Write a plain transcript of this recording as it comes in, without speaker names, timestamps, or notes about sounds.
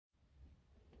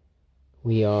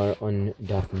We are on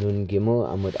Daf Nun Gimel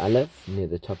Amud Aleph, near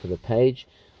the top of the page.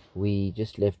 We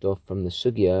just left off from the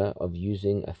sugya of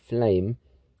using a flame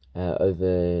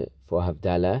over for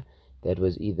Havdalah. That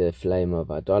was either a flame of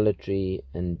idolatry,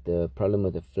 and the problem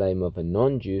with the flame of a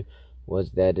non-Jew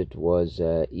was that it was,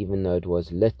 even though it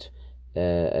was lit,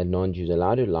 a non-Jew is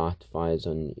allowed to light fires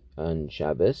on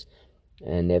Shabbos,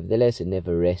 and nevertheless it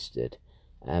never rested.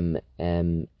 And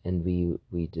we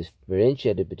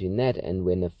differentiated between that and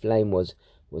when a flame was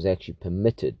actually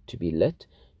permitted to be lit,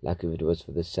 like if it was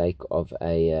for the sake of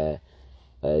a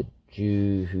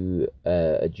Jew who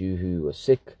was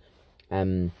sick,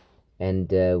 and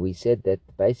we said that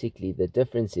basically the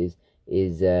difference is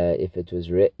if it was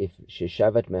if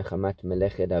sheshavat mechamat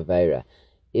melechet aveira,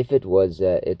 if it was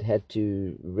it had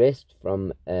to rest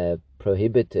from a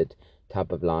prohibited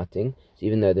type of lighting. So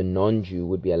even though the non-Jew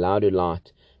would be allowed to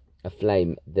light a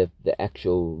flame, the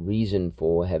actual reason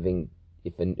for having,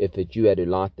 if a Jew had to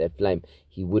light that flame,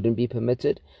 he wouldn't be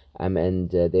permitted,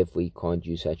 and therefore he can't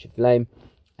use such a flame.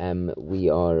 We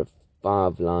are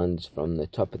 5 lines from the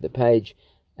top of the page,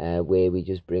 where we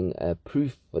just bring a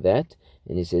proof for that,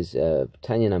 and it says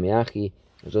Tanya Namiachi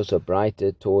was also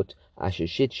brighter taught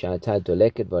Ashishit Sha'atad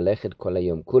Doleket Volechet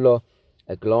Kolayom Kulo,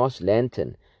 a glass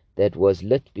lantern that was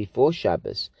lit before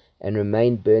Shabbos and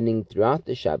remained burning throughout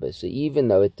the Shabbos. So even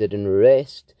though it didn't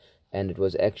rest and it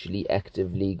was actually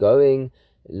actively going,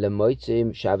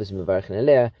 Lemoitzim Shabbos Mevarchen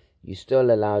Alea, you're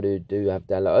still allowed to do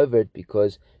Havdalah over it,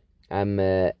 because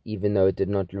even though it did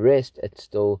not rest, it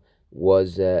still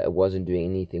wasn't doing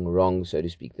anything wrong, so to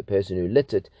speak. The person who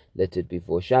lit it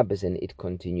before Shabbos, and it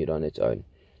continued on its own.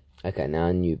 Okay, now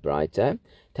a new brighter.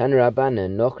 Tan Rabban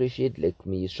and Nochri Shidlik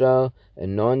Yisrael, a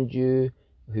non-Jew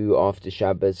who after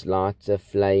Shabbos lights a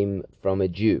flame from a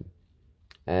Jew.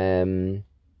 A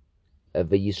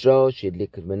Yisrael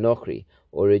Shidlik Menochri,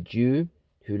 or a Jew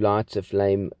who lights a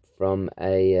flame from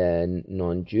a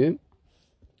non-Jew.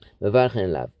 Mevarchen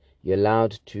Elav, you're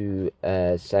allowed to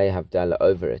say Havdalah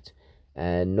over it.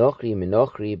 Nochri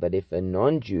Menochri, but if a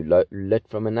non-Jew lit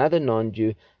from another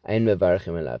non-Jew, Ein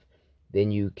Mevarchen Elav,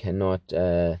 then you cannot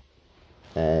say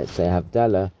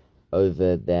Havdalah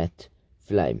over that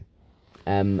flame.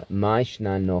 Why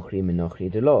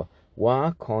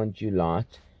can't you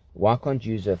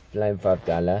use a flame for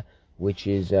Havdalah which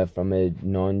is from a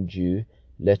non-Jew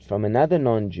lit from another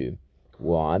non-Jew?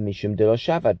 Why? Mishum de lo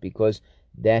Shabbat, because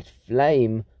that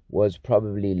flame was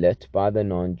probably lit by the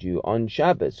non-Jew on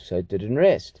Shabbos, so it didn't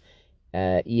rest.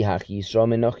 If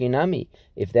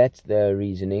that's the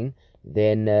reasoning,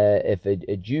 then if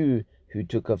a Jew who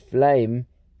took a flame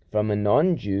from a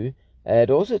non-Jew,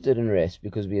 it also didn't rest,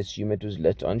 because we assume it was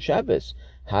lit on Shabbos.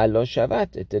 Halo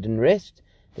Shabbat, it didn't rest.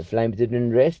 The flame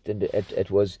didn't rest, and it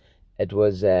was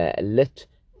lit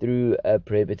through a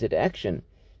prohibited action.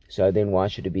 So then why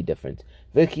should it be different?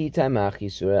 And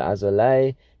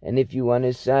if you want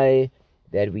to say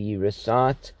that we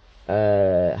recite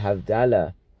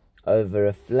Havdalah over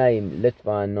a flame lit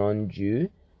by a non-Jew,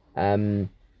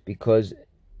 because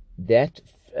that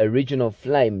original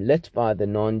flame lit by the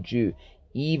non-Jew,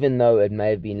 even though it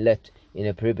may have been lit in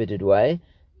a prohibited way,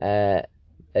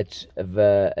 it's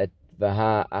v'ha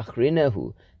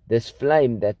achrinahu, this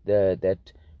flame that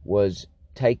was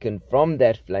taken from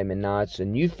that flame, and now it's a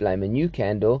new flame, a new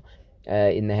candle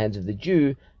in the hands of the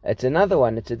Jew. It's another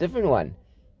one, it's a different one.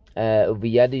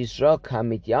 V'yad Yisrael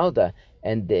kamit yalda,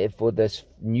 and therefore this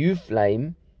new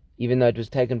flame, even though it was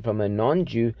taken from a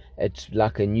non-Jew, it's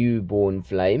like a newborn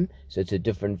flame, so it's a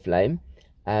different flame,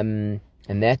 and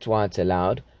that's why it's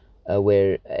allowed.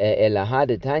 Where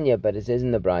Elahad Tanya, but it says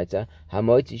in the Braita,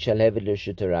 Hamoti Shalhevet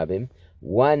L'Shut Rabim,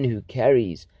 one who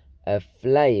carries a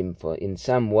flame in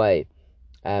some way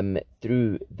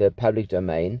through the public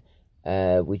domain,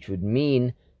 which would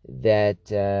mean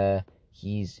that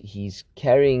he's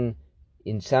carrying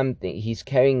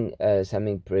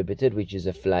something prohibited, which is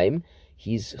a flame.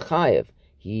 He's chayev,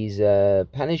 he's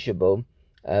punishable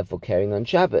for carrying on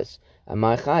Shabbos.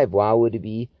 My chayev, why would it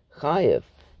be chayev?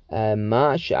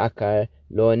 Ma she'akar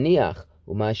lo niach,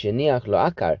 u'ma she'niach lo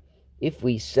akar. If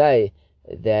we say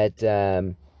that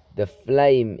the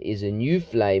flame is a new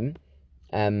flame,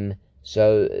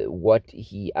 so what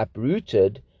he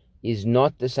uprooted is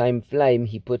not the same flame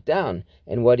he put down,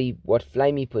 and what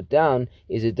flame he put down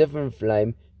is a different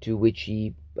flame to which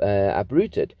he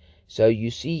uprooted. So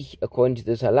you see, according to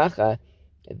this halacha,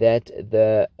 that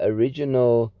the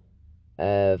original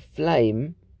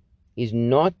flame is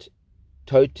not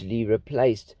totally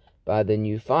replaced by the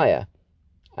new fire.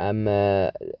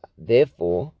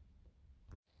 Therefore,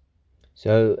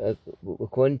 so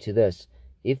according to this,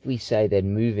 if we say that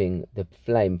moving the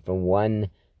flame from one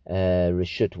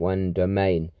reshut, one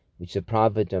domain, which is a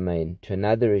private domain, to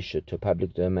another reshut, to a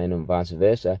public domain, and vice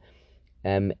versa,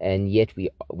 and yet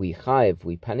we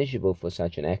punishable for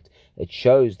such an act, it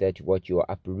shows that what you're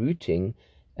uprooting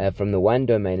from the one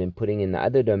domain and putting in the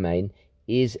other domain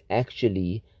is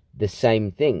actually the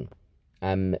same thing,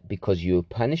 because you're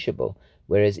punishable.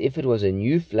 Whereas if it was a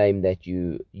new flame that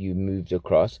you moved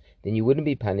across, then you wouldn't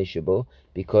be punishable,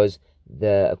 because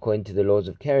according to the laws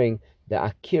of carrying, the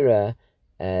akira,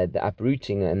 the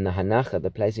uprooting, and the hanacha,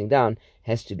 the placing down,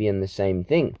 has to be on the same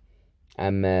thing.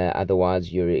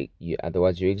 Otherwise you're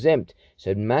exempt.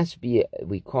 So it must be.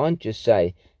 We can't just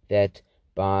say that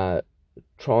by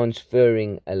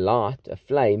transferring a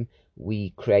flame,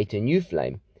 we create a new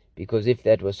flame, because if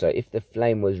that was so, if the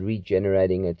flame was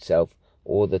regenerating itself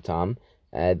all the time,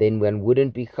 then one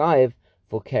wouldn't be chayiv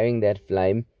for carrying that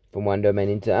flame from one domain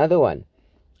into the other one.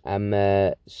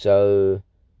 So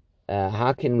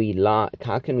how can we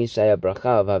say a bracha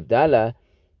of Havdalah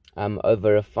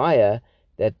over a fire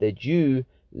that the Jew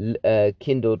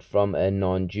kindled from a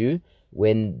non-Jew,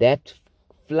 when that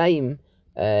flame,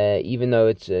 even though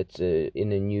it's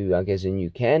in a new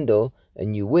candle, a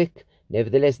new wick,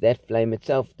 nevertheless that flame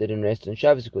itself didn't rest on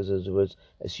Shabbos, because it was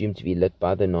assumed to be lit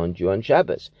by the non-Jew on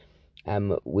Shabbos,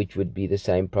 which would be the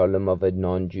same problem of a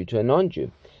non-Jew to a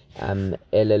non-Jew.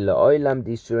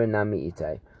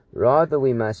 Rather,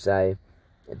 we must say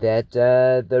that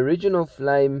the original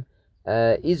flame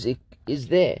is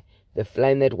there. The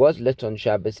flame that was lit on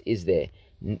Shabbos is there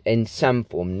in some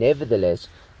form. Nevertheless,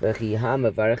 what you're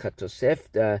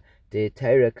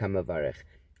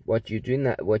doing,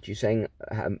 what you're saying,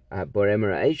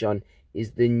 Boremer Aishon,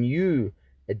 is the new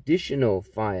additional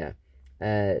fire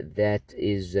that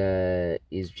is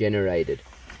generated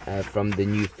from the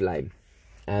new flame,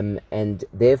 and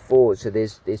therefore, so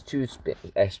there's two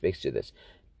aspects to this.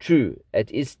 True,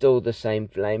 it is still the same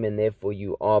flame, and therefore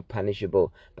you are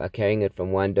punishable by carrying it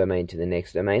from one domain to the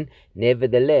next domain.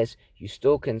 Nevertheless, you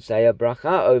still can say a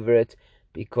bracha over it,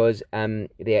 because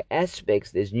there are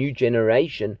there's new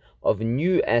generation of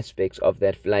new aspects of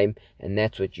that flame, and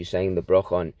that's what you're saying the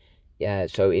bracha on.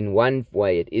 So in one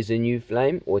way it is a new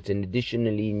flame, or it's an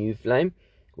additionally new flame,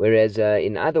 whereas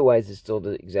in other ways it's still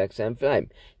the exact same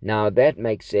flame. Now that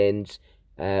makes sense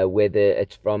whether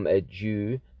it's from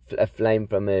a flame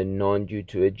from a non-Jew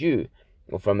to a Jew,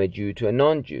 or from a Jew to a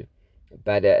non-Jew,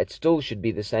 but it still should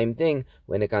be the same thing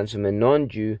when it comes from a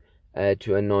non-Jew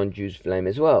to a non-Jew's flame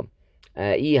as well.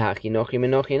 And that's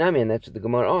what the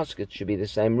Gemara asks. It should be the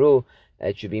same rule.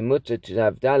 It should be mutter to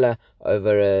Havdalah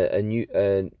over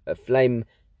a flame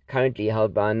currently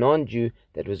held by a non-Jew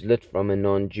that was lit from a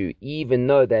non-Jew, even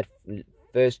though that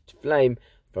first flame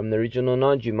from the original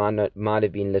non-Jew might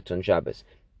have been lit on Shabbos.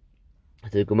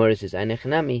 The Gemara says,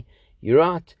 "Anechnami, you're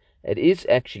right. It is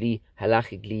actually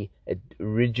halachically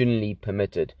originally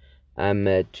permitted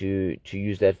to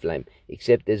use that flame,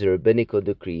 except there's a rabbinical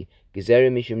decree,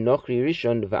 Gezerah mishum nochri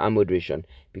rishon v'amud rishon,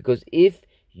 because if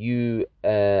you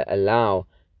allow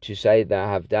to say the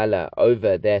Havdalah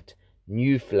over that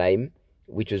new flame,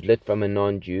 which was lit from a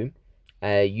non-Jew,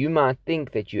 you might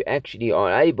think that you actually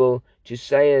are able to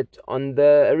say it on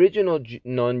the original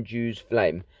non-Jew's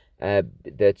flame.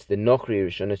 That's the Nochri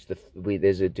Rishon.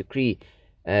 There's a decree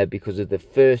because of the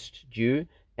first Jew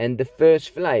and the first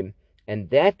flame, and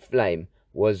that flame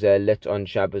was lit on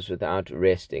Shabbos without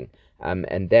resting,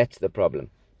 and that's the problem.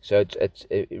 So it's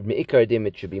Me'ikar Adim,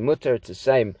 it should be mutter. It's the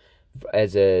same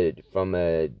as from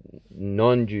a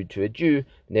non-Jew to a Jew.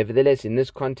 Nevertheless, in this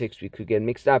context, we could get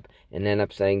mixed up and end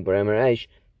up saying Boremer Aish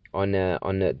on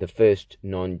the first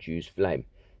non-Jew's flame.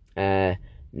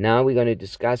 Now we're going to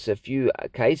discuss a few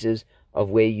cases of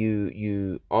where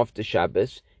you after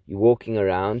Shabbos, you're walking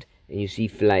around and you see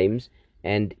flames,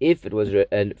 and if it was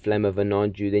a flame of a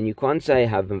non-Jew, then you can't say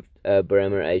have a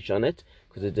Boremer Aish on it,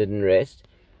 because it didn't rest.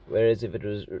 Whereas if it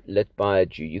was lit by a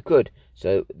Jew, you could.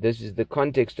 So this is the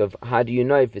context of how do you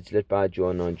know if it's lit by a Jew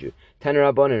or non-Jew.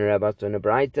 Tanarabon and Rabbaton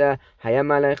Abraita,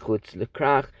 Hayamalech Chutz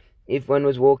Lekrach. If one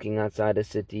was walking outside a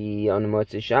city on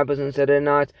Motzei Shabbos on Saturday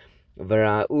night,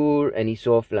 Vara'ur, and he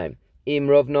saw a flame. Im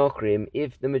Rov Nochrim,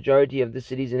 if the majority of the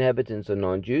city's inhabitants are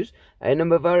non-Jews,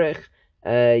 Einam Bavarech,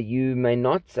 you may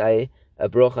not say a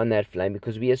broch on that flame,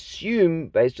 because we assume,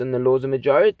 based on the laws of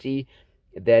majority,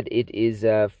 that it is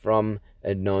from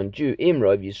a non-Jew.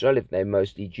 Imrov Yisrael, if they're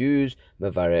mostly Jews,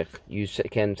 Mavarech, you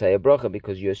can say a bracha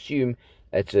because you assume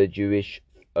it's a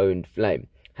Jewish-owned flame.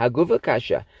 Haguva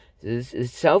Kasha, this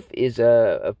itself is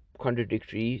a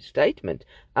contradictory statement.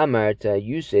 Amarta,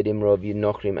 you said Imrov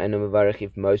Yinochrim and Mavarech,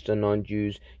 if most are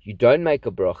non-Jews, you don't make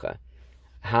a bracha.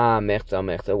 Ha mechza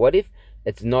mechza. What if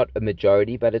it's not a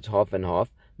majority, but it's half and half?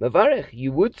 Mavarech,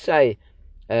 you would say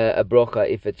a brocha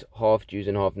if it's half Jews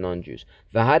and half non-Jews.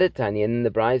 Vahadatani, and then the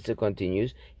Brisa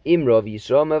continues, Imrov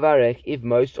Yisrael Mavarech, if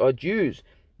most are Jews,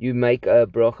 you make a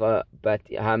brocha, but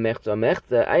ha-mechza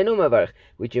mechza eino mavarech,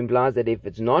 which implies that if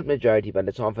it's not majority but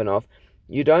it's half and half,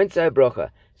 you don't say a brocha.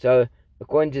 So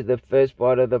according to the first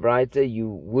part of the Brisa, you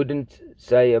wouldn't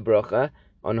say a brocha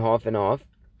on half and half,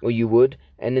 or you would,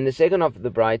 and in the second half of the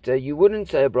Brisa, you wouldn't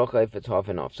say a brocha if it's half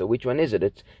and half. So which one is it?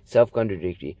 It's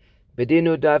self-contradictory.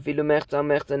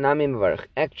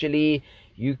 Actually,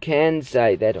 you can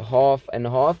say that half and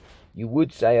half, you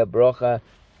would say a brocha,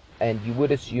 and you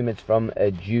would assume it's from a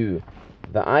Jew.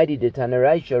 V'aidi de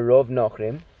Tanaraisha Rov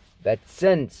Nochrim, that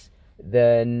since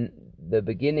the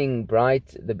beginning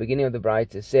of the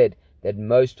Brita said that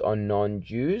most are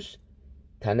non-Jews,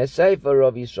 Tanaseifa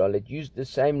Rov Yisrael, it used the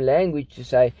same language to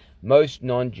say most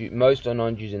are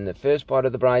non-Jews in the first part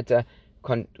of the Brita,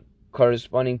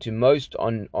 corresponding to most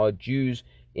are Jews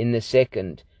in the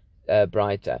second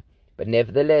Brita. But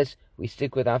nevertheless, we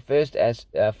stick with our first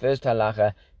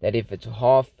halacha, that if it's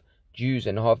half Jews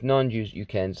and half non-Jews, you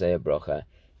can say a bracha.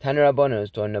 Tanarabona is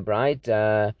taught in a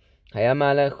Brita.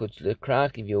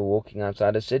 If you're walking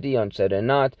outside a city on Saturday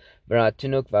night,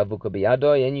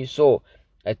 and you saw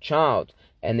a child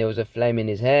and there was a flame in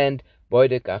his hand,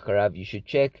 you should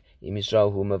check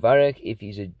if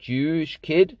he's a Jewish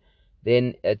kid,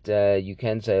 then you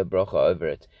can say a bracha over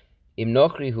it.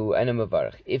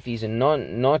 If he's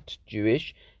not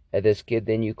Jewish, this kid,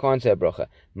 then you can't say a bracha.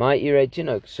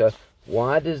 So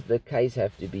why does the case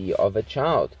have to be of a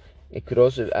child? It could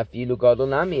also afilu gadol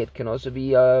nami. It can also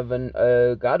be of an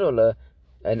gadol,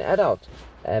 an adult.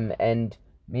 And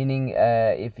meaning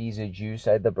if he's a Jew,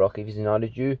 say the bracha. If he's not a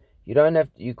Jew, you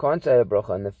can't say a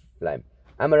bracha on the flame.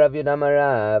 Amarav Yud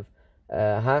Amarav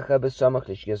hacha b'samach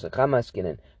l'shgiyas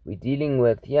chamaskinen. We're dealing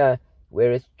with here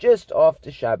where it's just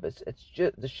after Shabbos. It's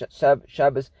just the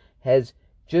Shabbos has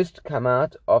just come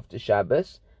out after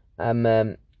Shabbos.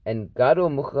 And gadol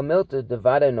muchamilta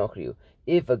devada nochriu.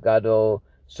 If a gadol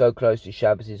so close to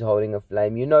Shabbos is holding a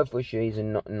flame, you know for sure he's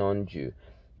a non-Jew.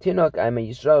 Tinok Ama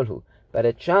Yisraelhu. But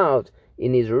a child,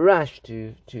 in his rush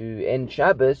to end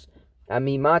Shabbos,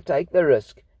 he might take the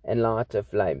risk and light a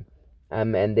flame.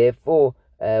 And therefore,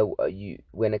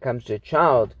 when it comes to a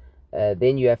child,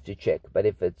 then you have to check. But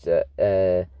if it's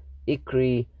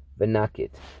Ikri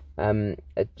Benakit,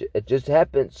 it just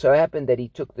happened that he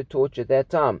took the torch at that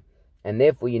time, and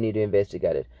therefore you need to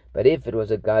investigate it. But if it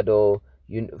was a gadol,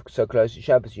 so close to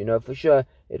Shabbos, you know for sure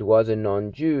it was a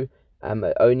non-Jew.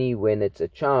 Only when it's a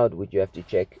child would you have to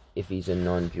check if he's a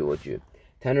non-Jew or Jew.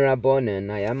 Tanarabonen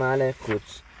Nayamale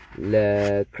Chutz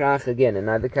LeKrach, again,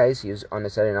 another case. He was on a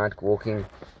Saturday night walking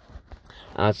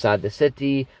outside the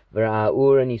city,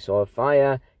 and he saw a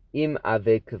fire. Im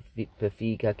avek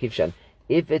pefika kivshan.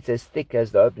 If it's as thick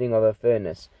as the opening of a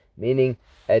furnace, meaning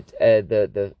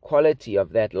the quality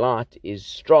of that light is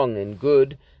strong and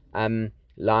good,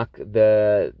 like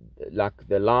the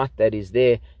light that is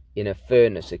there in a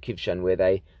furnace, a kivshan, where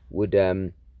they would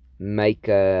make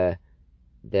in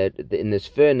this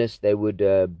furnace they would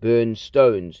burn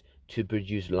stones to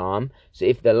produce lime. So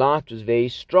if the light was very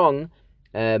strong,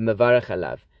 mavarach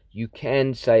alav, you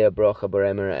can say a bracha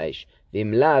b'remer ha'esh.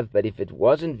 V'im lav, but if it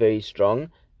wasn't very strong,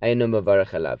 eino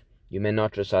mavarach alav, you may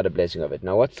not recite a blessing of it.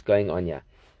 Now what's going on here?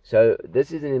 So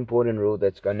this is an important rule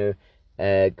that's going to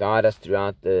guide us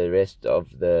throughout the rest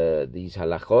of these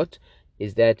halachot,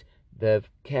 is that the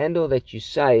candle that you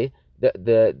say,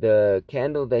 the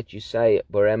candle that you say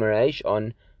Boremer Eish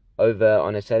on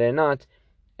a Saturday night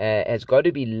has got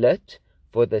to be lit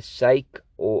for the sake,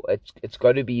 or it's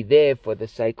got to be there for the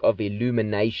sake of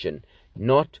illumination,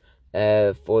 not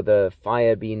for the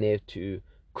fire being there to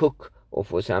cook or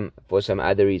for some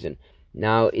other reason.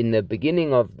 Now, in the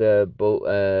beginning of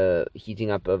the heating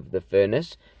up of the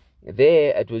furnace,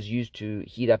 there it was used to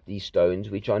heat up these stones,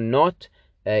 which are not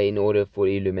in order for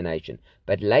illumination.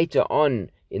 But later on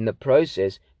in the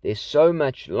process, there's so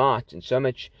much light and so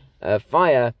much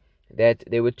fire that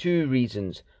there were two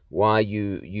reasons why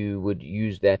you would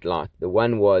use that light. The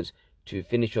one was to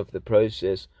finish off the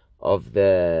process of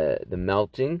the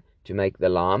melting to make the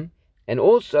lime, and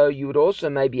also you would also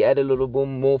maybe add a little bit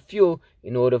more fuel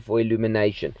in order for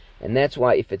illumination. And that's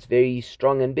why if it's very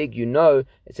strong and big,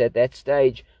 it's at that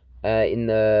stage in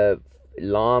the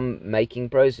lime making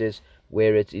process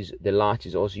where the light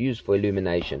is also used for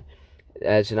illumination.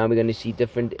 So now we're going to see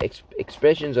different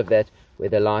expressions of that where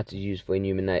the light is used for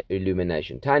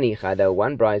illumination. Tani Chada,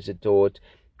 one brisa taught,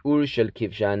 Ur shel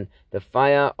kivshan, the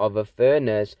fire of a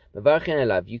furnace, Mavarchin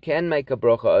alav, you can make a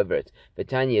bracha over it.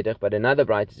 But another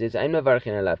brisa says, Ein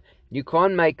Mavarchin alav, you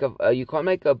can't make a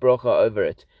bracha over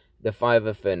it, the fire of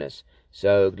a furnace.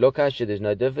 So lokasha, there's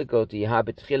no difficulty.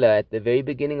 Habetchila, at the very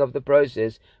beginning of the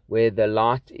process, where the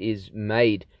light is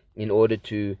made in order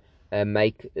to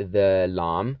make the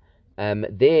lamb,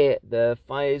 there the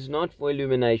fire is not for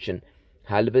illumination.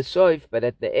 Halbesoif, but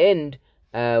at the end,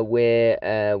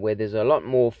 where there's a lot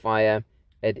more fire,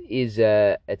 it's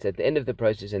at the end of the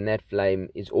process, and that flame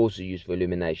is also used for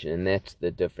illumination, and that's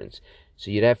the difference.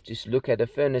 So you'd have to look at a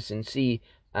furnace and see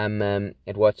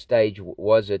at what stage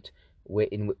was it,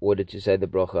 in order to say the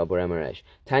bracha Borei Moresh.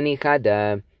 Tani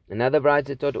Chada, another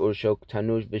brayta taught Urshok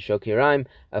Tanush B'Shok Hiraim,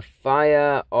 a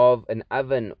fire of an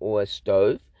oven or a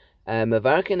stove,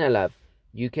 Mevarkin Alav,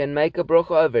 you can make a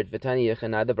bracha over it. V'Tani Yech,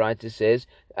 another brayta says,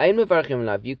 Ein Mevarkin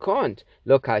Alav, you can't.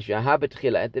 Lokasha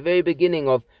Habetchila, at the very beginning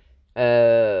of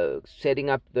setting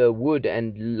up the wood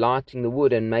and lighting the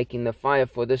wood and making the fire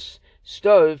for this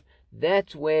stove,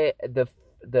 that's where the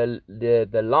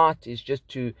light is just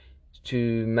to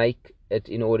make it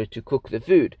in order to cook the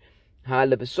food.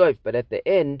 But at the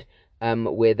end,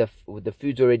 where the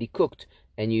food's already cooked,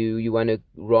 and you want to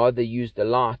rather use the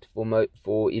light for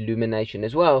illumination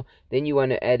as well, then you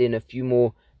want to add in a few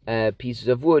more pieces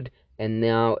of wood, and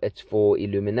now it's for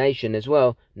illumination as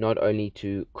well, not only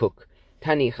to cook.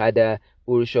 Tani Chada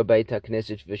Urusho Beit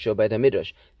HaKnesset V'Sho Beit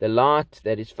HaMidrash, the light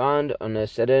that is found on a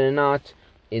Saturday night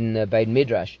in the Beit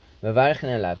Midrash, Mevarchen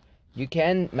Alav, you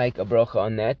can make a bracha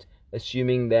on that,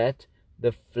 assuming that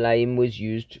the flame was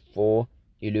used for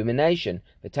illumination.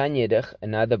 V'Tanya,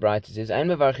 another brayta says, Ein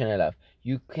Mevarchen Alav,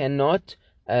 you cannot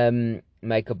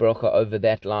make a bracha over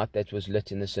that light that was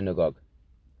lit in the synagogue.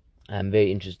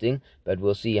 Very interesting, but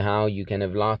we'll see how you can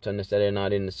have light on a Saturday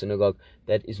night in the synagogue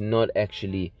that is not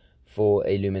actually for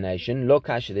illumination. Lo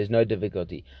kasha, there's no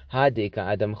difficulty. Hadika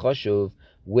Adam Choshuv,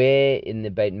 where in the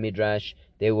Beit Midrash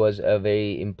there was a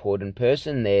very important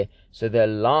person there, so the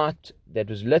light that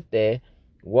was lit there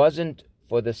wasn't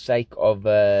for the sake of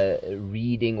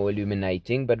reading or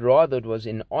illuminating, but rather it was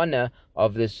in honor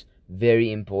of this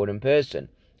very important person.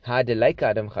 Hadeleika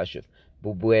Adam Choshuv.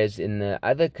 Whereas in the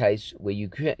other case, where you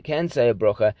can say a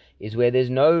bracha, is where there's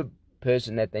no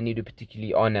person that they need to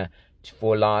particularly honor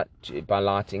by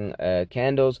lighting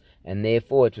candles, and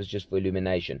therefore it was just for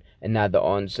illumination. Another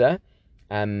answer,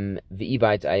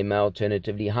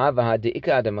 alternatively,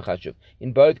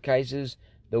 in both cases,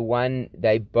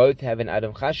 they both have an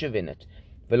Adam Chashuv in it.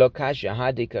 When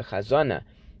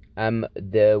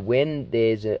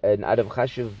there's an Adam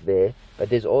Chashuv there, but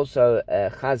there's also a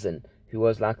Chazan, who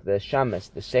was like the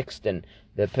shamas, the sexton,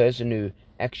 the person who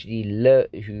actually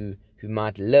who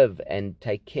might live and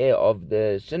take care of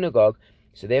the synagogue.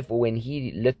 So therefore, when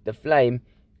he lit the flame,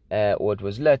 or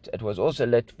it was also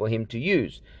lit for him to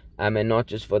use, and not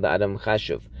just for the Adam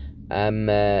Chashuv, and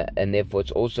therefore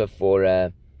it's also for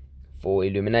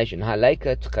illumination.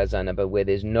 Haleikat Chazana, but where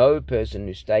there's no person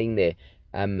who's staying there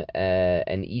and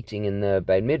eating in the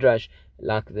Beit Midrash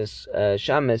like this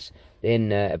shamas,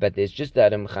 then but there's just the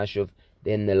Adam Chashuv,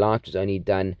 then the light was only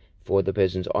done for the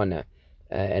person's honor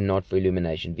and not for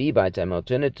illumination.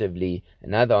 Alternatively,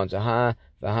 another answer,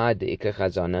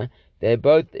 they're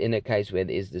both in a case where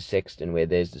there is the sexton, where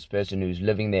there's this person who's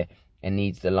living there and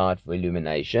needs the light for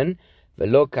illumination.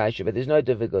 But there's no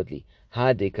difficulty.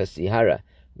 Where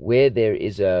there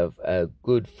is a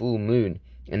good full moon,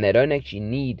 and they don't actually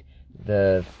need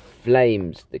the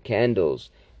flames, the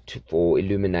candles, for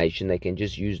illumination, they can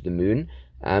just use the moon,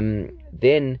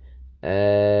 then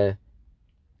that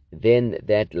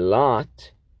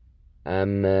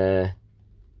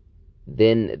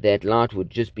light would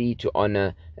just be to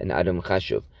honor an Adam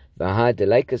Chashuv.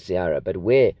 But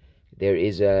where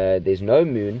there's no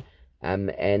moon,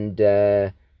 and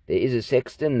there is a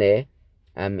sexton there,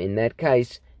 in that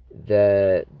case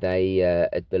the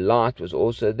light was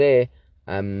also there.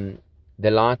 The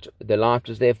light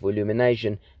was there for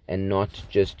illumination and not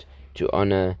just to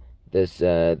honor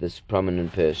this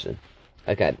prominent person.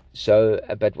 Okay, so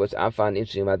but what I find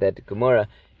interesting about that Gemara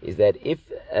is that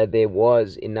if there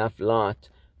was enough light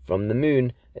from the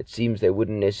moon, it seems they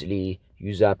wouldn't necessarily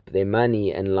use up their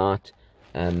money and light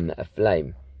a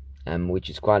flame, which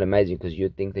is quite amazing, because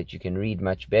you'd think that you can read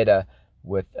much better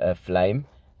with a flame.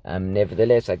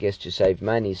 Nevertheless, I guess to save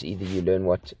money, so either you learn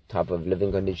what type of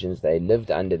living conditions they lived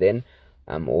under then,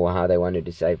 or how they wanted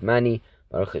to save money.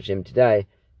 Baruch Hashem, today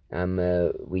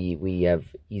we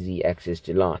have easy access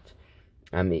to light.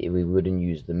 We wouldn't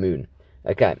use the moon.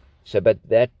 Okay, so but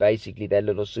that basically, that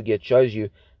little sugya shows you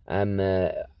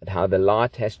how the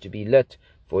light has to be lit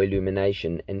for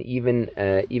illumination, and even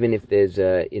if there's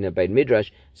in a Beit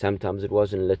Midrash, sometimes it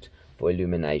wasn't lit for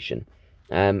illumination.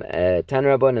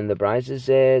 Tanrabon and the Brisa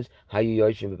says, Hayu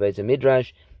Yoshim B'Beit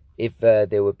Midrash, if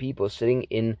there were people sitting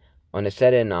in on a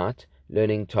Saturday night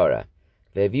learning Torah,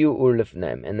 Ve'viu ur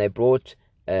lefneim, and they brought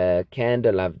a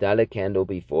candle, Havdalah candle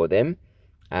before them,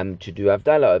 to do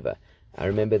Havdalah over. I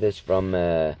remember this from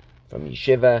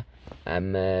Yeshiva.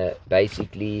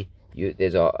 Basically,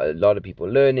 there's a lot of people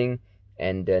learning,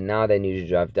 and now they need to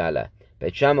do Havdalah.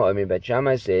 Beit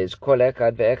Shammai says, Kol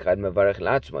echad ve'echad mevarech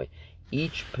latzmoi.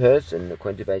 Each person,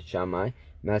 according to Beit Shammai,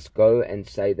 must go and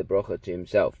say the bracha to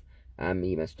himself.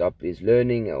 He must stop his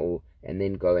learning and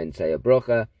then go and say a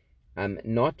bracha.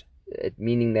 Not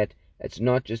meaning that it's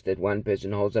not just that one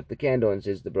person holds up the candle and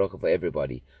says the bracha for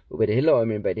everybody. Beit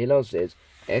Hillel says,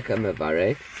 Eka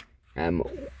mevarech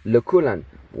lekulan.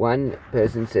 One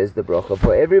person says the bracha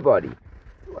for everybody.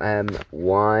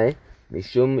 Why?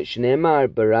 Mishum shneimar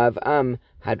barav am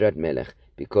hadrat melech.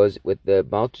 Because with the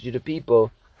multitude of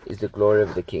people is the glory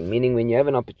of the king. Meaning, when you have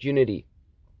an opportunity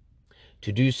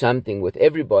to do something with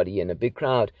everybody in a big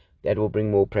crowd, that will bring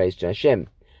more praise to Hashem.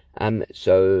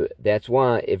 So that's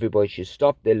why everybody should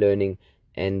stop their learning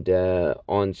and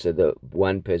answer the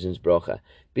one person's bracha.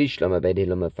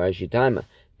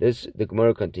 This, the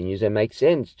Gemara continues, and makes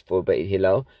sense for Beit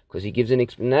Hillel because he gives an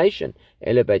explanation.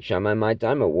 Ela Beit Shammai my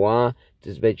timer. Why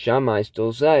does Beit Shammai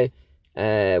still say,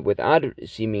 without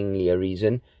seemingly a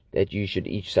reason, that you should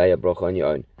each say a bracha on your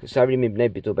own?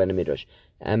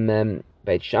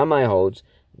 Beit Shammai holds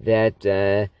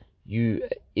that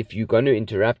if you're going to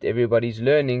interrupt everybody's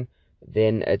learning,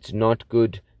 then it's not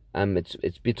good.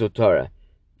 It's bitul Torah,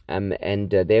 and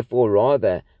therefore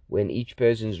rather, when each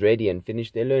person's ready and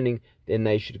finished their learning, then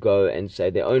they should go and say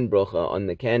their own bracha on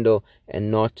the candle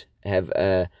and not have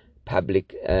a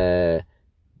public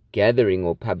gathering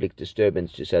or public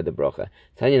disturbance to say the bracha.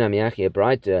 Tanya Namiachi, a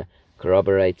Breita,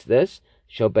 corroborates this.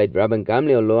 Shobeit Rabban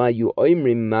Gamliel lo hayu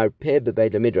oimrim marpeh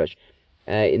bebeit midrash.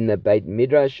 In the Beit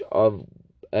Midrash of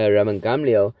Rabban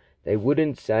Gamliel, they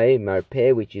wouldn't say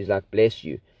marpeh, which is like bless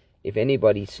you. If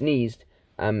anybody sneezed,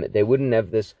 they wouldn't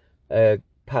have this.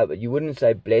 You wouldn't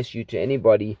say bless you to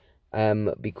anybody,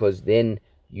 because then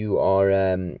you are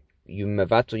you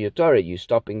mavatul your Torah. You're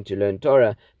stopping to learn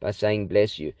Torah by saying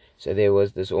bless you. So there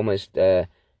was this almost kind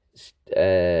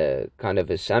of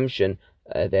assumption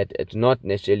that it's not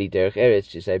necessarily derech eretz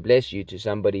to say bless you to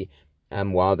somebody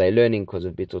while they're learning because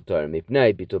of bitul Torah.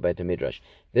 Mipnei bitul Beit Midrash.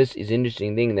 This is an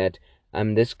interesting thing that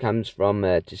this comes from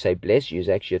to say bless you is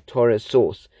actually a Torah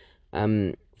source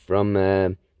from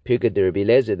Pirkei de Rabbi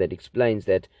Eliezer that explains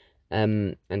that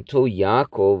until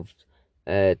Yaakov's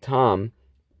time,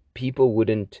 people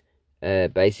wouldn't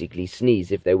basically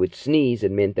sneeze. If they would sneeze,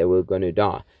 it meant they were going to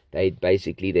die.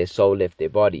 Their soul left their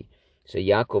body. So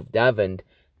Yaakov davened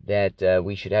that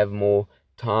we should have more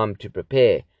time to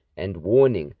prepare and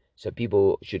warning, so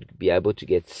people should be able to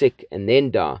get sick and then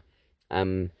die.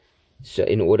 So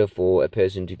in order for a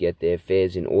person to get their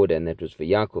affairs in order, and that was for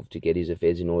Yaakov to get his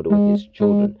affairs in order with his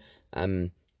children.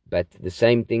 But the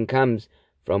same thing comes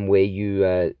from where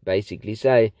you basically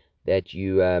say that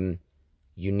you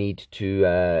need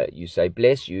to you say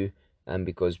bless you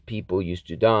because people used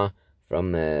to die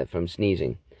from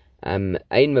sneezing. Ein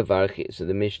mevarchim. So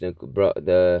the Mishnah,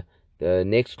 the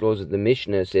next clause of the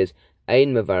Mishnah says,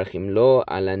 Ein mevarchim lo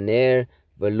ala ner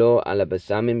velo ala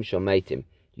basamim shomaitim.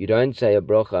 You don't say a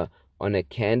bracha on a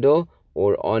candle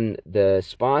or on the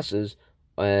spices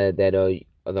that are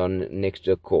on next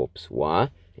to a corpse. Why?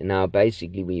 And now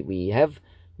basically we have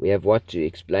what to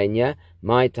explain here.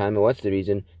 My time, what's the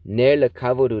reason? Ner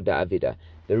lekavodu da'avida.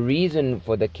 The reason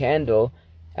for the candle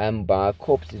by a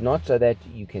corpse is not so that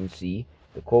you can see.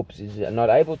 The corpse is not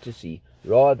able to see.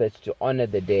 Rather, it's to honor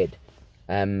the dead.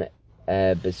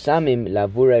 Besamim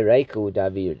lavure reiku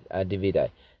davida.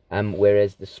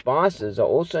 Whereas the spices are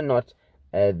also not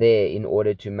there in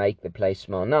order to make the place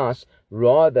smell nice.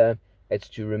 Rather, it's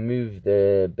to remove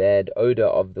the bad odor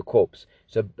of the corpse.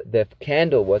 So the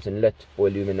candle wasn't lit for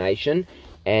illumination,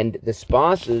 and the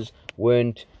spices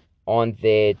aren't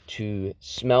there to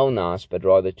smell nice, but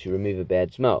rather to remove a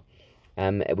bad smell.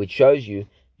 Which shows you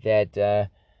that to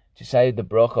say the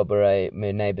bracha b'rei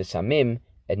menei besamim,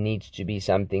 it needs to be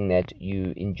something that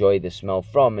you enjoy the smell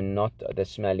from, and not the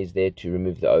smell is there to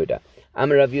remove the odor.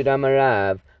 Amar Rav Yehuda Amar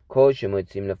Rav, kol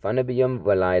shemotzim lefanav b'yom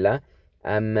v'layla.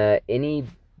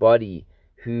 Anybody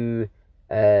who,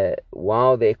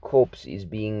 while their corpse is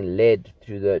being led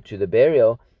to the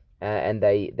burial, and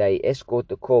they escort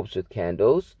the corpse with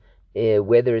candles,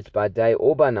 whether it's by day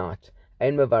or by night,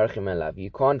 ein mevarchim alav. You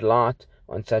can't light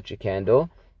on such a candle,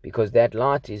 because that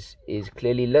light is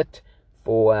clearly lit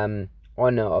for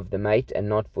honor of the mate and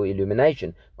not for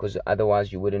illumination, because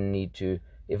otherwise you wouldn't need to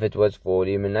If it was for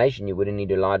illumination, you wouldn't need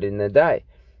to light it in the day.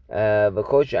 But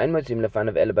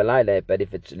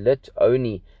if it's lit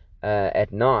only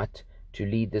at night to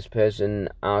lead this person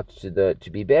out to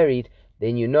be buried,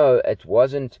 then you know it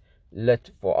wasn't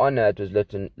lit for honor, it was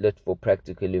lit for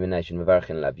practical illumination.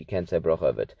 You can't say bracha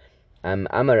of it.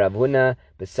 Amar Rav Huna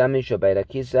b'samish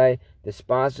kisai, the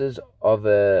spices of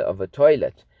a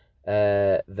toilet,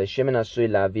 v'shemen asui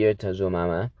la'avir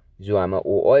zuama,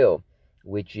 or oil,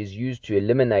 which is used to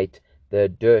eliminate the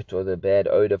dirt or the bad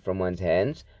odor from one's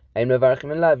hands. And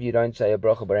mevarchim alav, you don't say a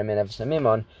bracha b'remen av samim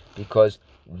on, because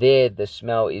there the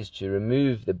smell is to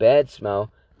remove the bad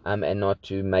smell, and not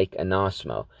to make a nice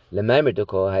smell.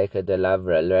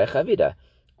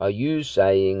 Are you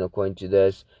saying, according to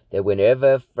this, that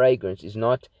whenever fragrance is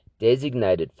not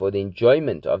designated for the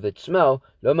enjoyment of its smell,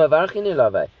 we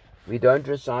don't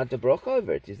recite the bracha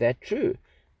over it? Is that true?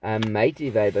 But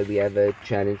we have a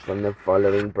challenge from the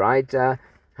following braita.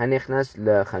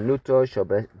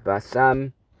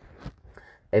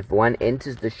 If one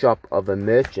enters the shop of a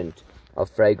merchant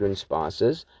of fragrant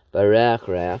spices,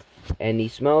 and he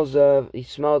smelled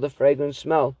the fragrant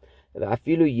smell,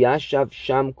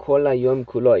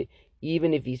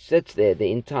 even if he sits there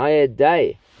the entire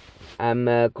day,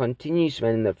 continues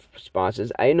smelling the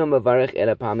spices,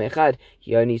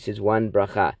 he only says one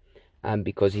bracha,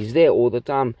 because he's there all the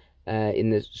time,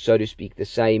 in the, so to speak, the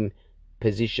same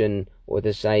position or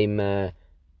the same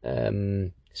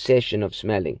session of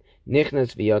smelling. But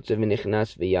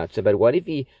what if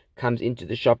he comes into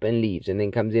the shop and leaves, and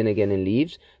then comes in again and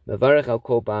leaves?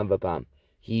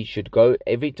 He should go,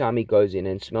 every time he goes in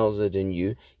and smells it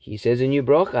anew, he says a new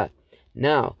bracha.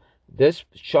 Now, this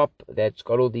shop that's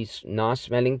got all these nice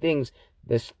smelling things,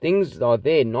 these things are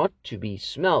there not to be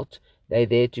smelt, they're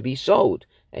there to be sold.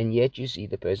 And yet you see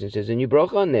the person says a new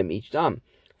bracha on them each time.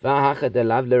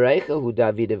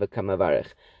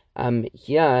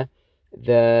 Here,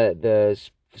 the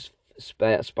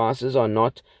spices are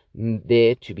not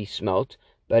there to be smelt,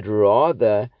 but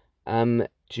rather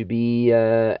to be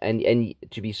and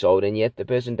to be sold, and yet the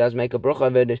person does make a bracha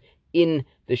over it in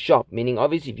the shop. Meaning,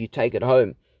 obviously, if you take it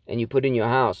home and you put it in your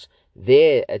house,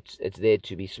 there it's there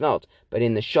to be smelt, but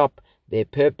in the shop, their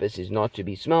purpose is not to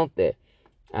be smelt there.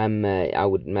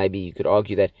 Maybe you could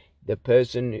argue that the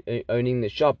person owning the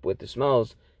shop with the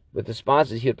smells, with the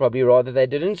spices, he'd probably rather they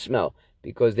didn't smell,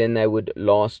 because then they would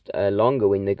last longer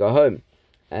when they go home.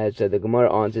 So the Gemara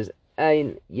answers,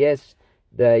 yes,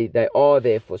 they are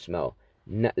there for smell.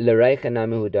 The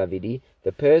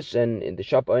person, the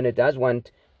shop owner, does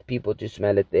want people to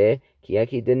smell it there, so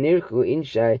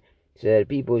that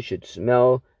people should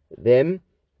smell them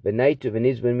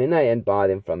and buy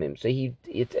them from him. So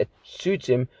it suits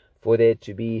him for there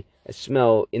to be a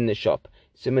smell in the shop.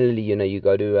 Similarly, you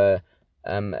go to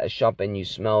a shop and you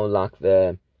smell like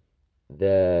the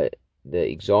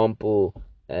example,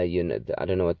 I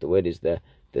don't know what the word is, the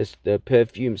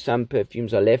perfume. Some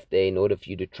perfumes are left there in order for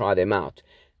you to try them out,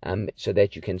 so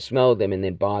that you can smell them and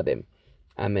then buy them.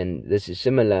 And this is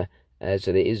similar.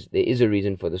 So there is a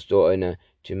reason for the store owner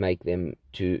to make them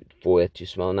for it to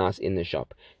smell nice in the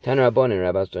shop. Tana Rabban and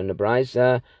Rabbis on the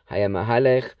Braisa,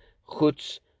 Hayamahalech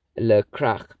Chutz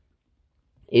Lekrach.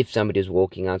 If somebody is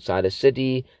walking outside a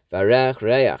city, Varach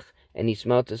Reach, and he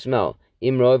smelt a smell,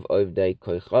 Imrov Ovdei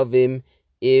Koichavim,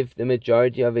 if the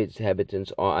majority of its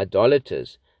inhabitants are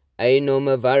idolaters, Eino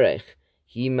Mavarech,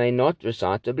 he may not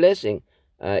recite a blessing.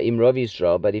 Imrov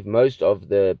Yisrael, but if most of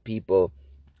the people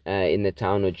in the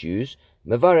town are Jews,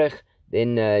 Mavarech,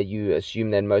 then you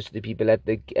assume that most of the people at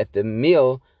the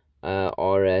meal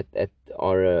are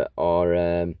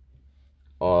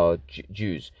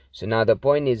Jews. So now the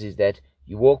point is that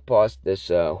you walk past this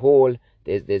hall,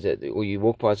 or you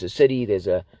walk past a city, there's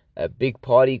a big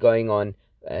party going on.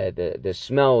 The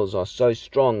smells are so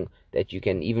strong that you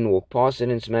can even walk past it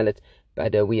and smell it.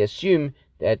 But we assume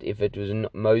that if it was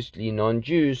mostly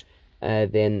non-Jews,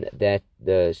 then that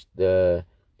the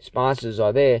spices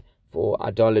are there for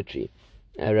idolatry.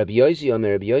 Rabbi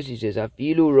Yossi says,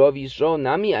 "Afilu Rav Yisrael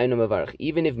nami eino mevarach."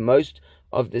 Even if most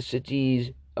of the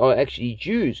cities are actually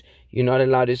Jews, you're not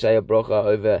allowed to say a bracha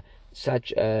over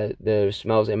such the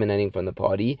smells emanating from the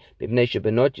party. Because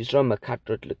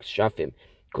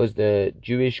the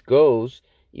Jewish girls,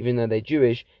 even though they're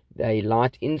Jewish, they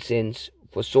light incense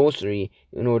for sorcery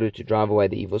in order to drive away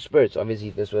the evil spirits.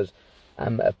 Obviously, this was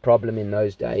a problem in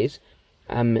those days.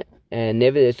 And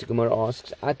nevertheless, the Gemara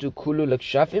asks, "Atu kulu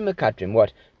l'kshafim makatrim?"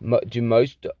 What do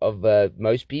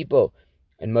most people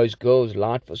and most girls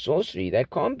light for sorcery?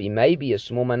 That can't be. Maybe a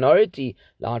small minority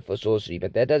light for sorcery,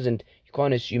 but that doesn't. You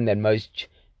can't assume that most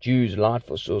Jews light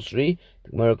for sorcery.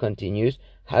 The Gemara continues,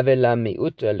 "Havela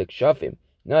miuta l'kshafim."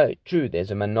 No, true,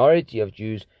 there's a minority of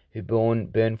Jews who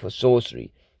burn for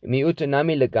sorcery. And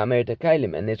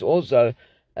there's also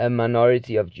a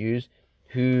minority of Jews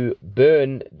who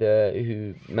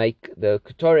who make the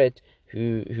ketoret,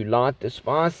 who light the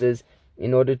spices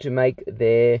in order to make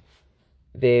their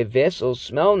vessels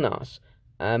smell nice.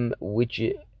 Which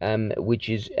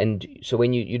is, and so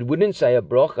when you wouldn't say a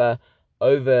bracha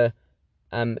over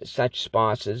such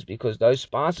spices, because those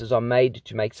spices are made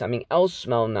to make something else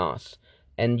smell nice.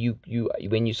 And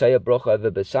when you say a bracha over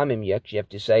besamim, you actually have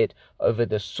to say it over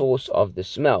the source of the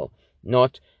smell,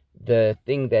 not the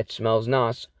thing that smells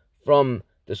nice from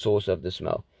the source of the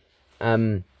smell.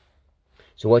 So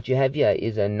what you have here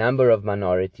is a number of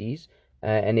minorities,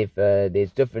 and if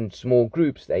there's different small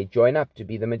groups, they join up to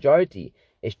be the majority.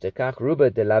 It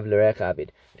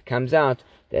comes out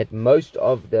that most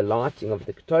of the lighting of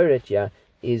the Ketoret here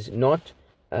is not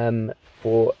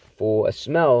for a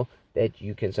smell that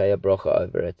you can say a bracha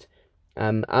over it.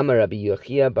 Amar Rabbi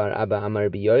Yochia bar Abba Amar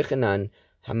Rabbi Yochanan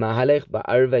hamahalech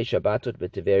ba'arvei Shabbatot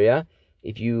b'Tiveria.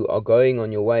 If you are going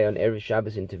on your way on Erev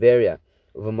Shabbos in Tiveria,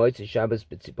 u'v'motzei Shabbos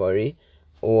b'Tzipori,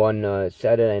 or on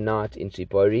Saturday night in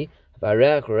Tzipori,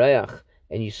 v'areach reach,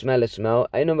 and you smell a smell,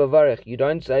 eino mavarech, you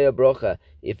don't say a bracha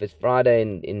if it's Friday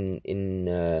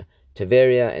in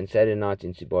Tiveria and Saturday night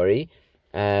in Tzipori.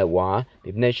 Why?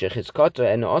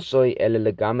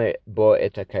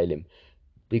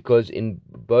 Because in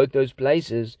both those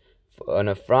places, on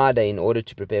a Friday, in order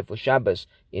to prepare for Shabbos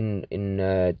in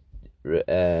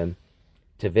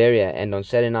Tiveria, and on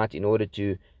Saturday night, in order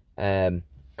to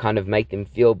kind of make them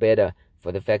feel better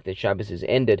for the fact that Shabbos has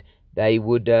ended, they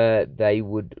would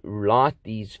light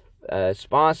these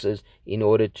spices in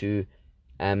order to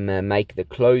make the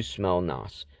clothes smell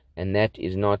nice. And that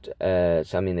is not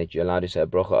something that you're allowed to say a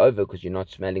bracha over, because you're not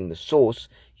smelling the source,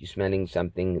 you're smelling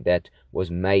something that was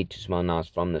made to smell nice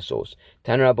from the source.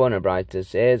 Tan Rabban Abraita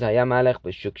says,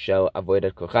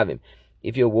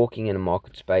 if you're walking in a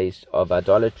market space of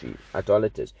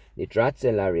idolaters,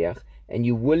 and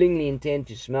you willingly intend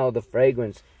to smell the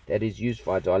fragrance that is used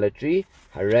for idolatry,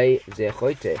 harei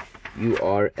zechote, you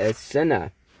are a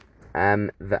sinner.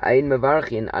 V'ain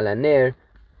mevarchin ala ner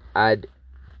ad.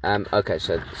 Okay,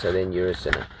 so then you're a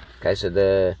sinner. Okay, so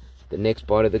the next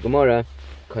part of the Gemara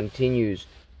continues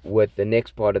with the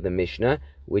next part of the Mishnah,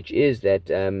 which is that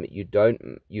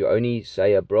you only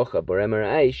say a bracha boremer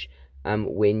aish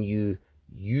when you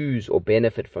use or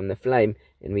benefit from the flame,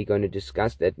 and we're going to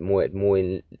discuss that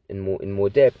in more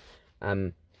depth.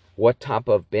 What type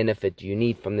of benefit do you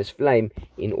need from this flame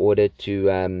in order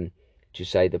to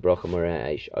say the bracha boremer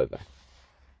aish over?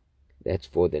 That's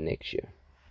for the next year.